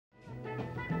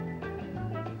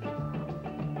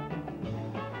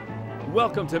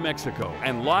Welcome to Mexico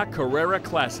and La Carrera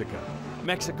Classica,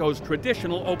 Mexico's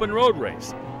traditional open road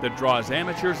race that draws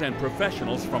amateurs and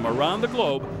professionals from around the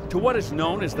globe to what is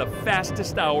known as the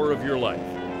fastest hour of your life.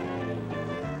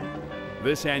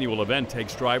 This annual event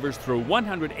takes drivers through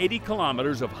 180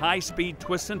 kilometers of high-speed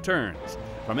twists and turns,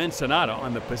 from Ensenada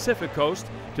on the Pacific coast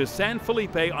to San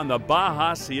Felipe on the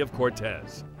Baja Sea of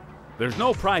Cortez. There's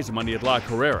no prize money at La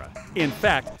Carrera. In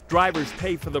fact, drivers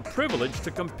pay for the privilege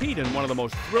to compete in one of the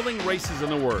most thrilling races in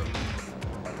the world.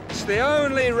 It's the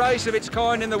only race of its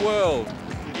kind in the world.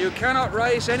 You cannot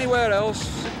race anywhere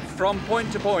else from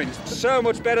point to point. So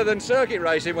much better than circuit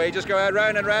racing, where you just go out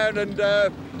round and round and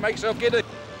make yourself giddy.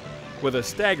 With a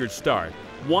staggered start,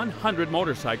 100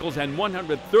 motorcycles and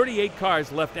 138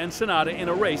 cars left Ensenada in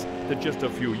a race that just a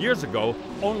few years ago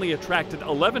only attracted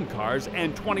 11 cars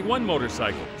and 21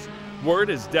 motorcycles.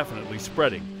 Word is definitely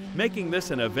spreading, making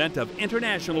this an event of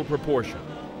international proportion.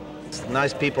 It's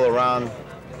nice people around,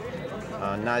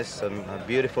 nice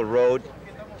beautiful road,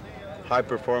 high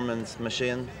performance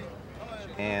machine,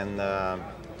 and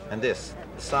this,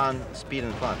 sun, speed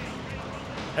and fun.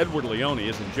 Edward Leone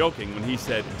isn't joking when he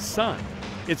said sun.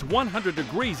 It's 100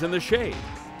 degrees in the shade.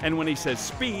 And when he says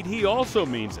speed, he also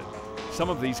means it. Some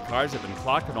of these cars have been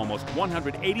clocked at almost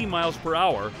 180 miles per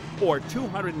hour or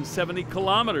 270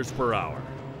 kilometers per hour.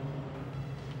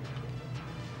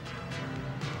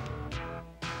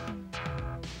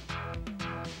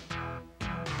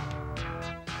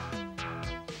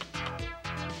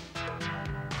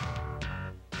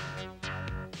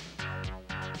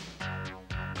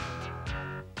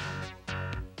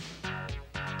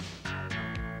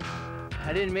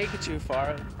 I didn't make it too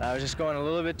far. I was just going a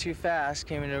little bit too fast,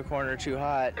 came into a corner too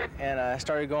hot, and I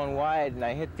started going wide, and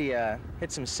I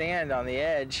hit some sand on the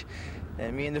edge,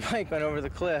 and me and the bike went over the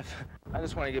cliff. I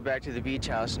just want to get back to the beach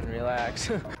house and relax.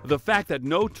 The fact that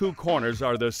no two corners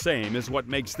are the same is what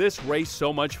makes this race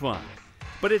so much fun.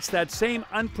 But it's that same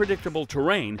unpredictable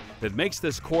terrain that makes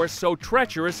this course so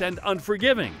treacherous and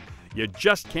unforgiving. You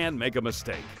just can't make a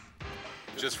mistake.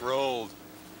 Just rolled.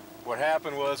 What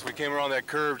happened was we came around that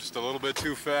curve just a little bit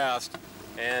too fast,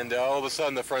 and all of a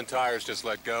sudden the front tires just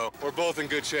let go. We're both in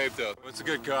good shape though. It's a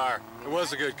good car. It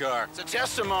was a good car. It's a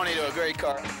testimony to a great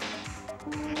car.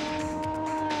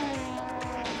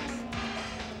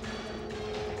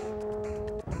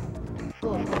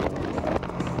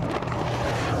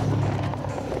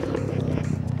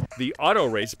 The auto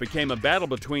race became a battle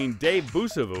between Dave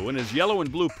Boussavu and his yellow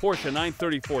and blue Porsche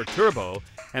 934 Turbo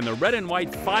and the red and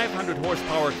white 500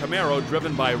 horsepower Camaro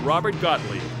driven by Robert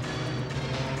Gottlieb.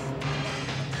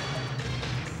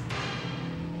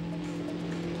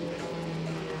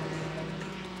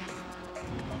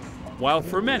 While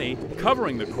for many,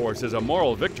 covering the course is a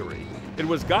moral victory, it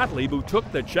was Gottlieb who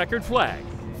took the checkered flag,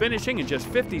 finishing in just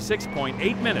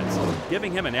 56.8 minutes,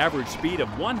 giving him an average speed of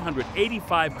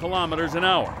 185 kilometers an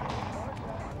hour.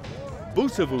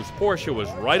 Boussavu's Porsche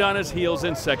was right on his heels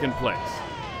in second place.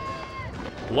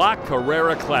 La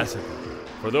Carrera Classica.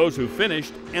 For those who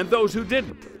finished and those who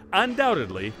didn't,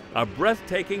 undoubtedly a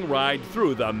breathtaking ride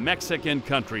through the Mexican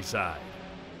countryside.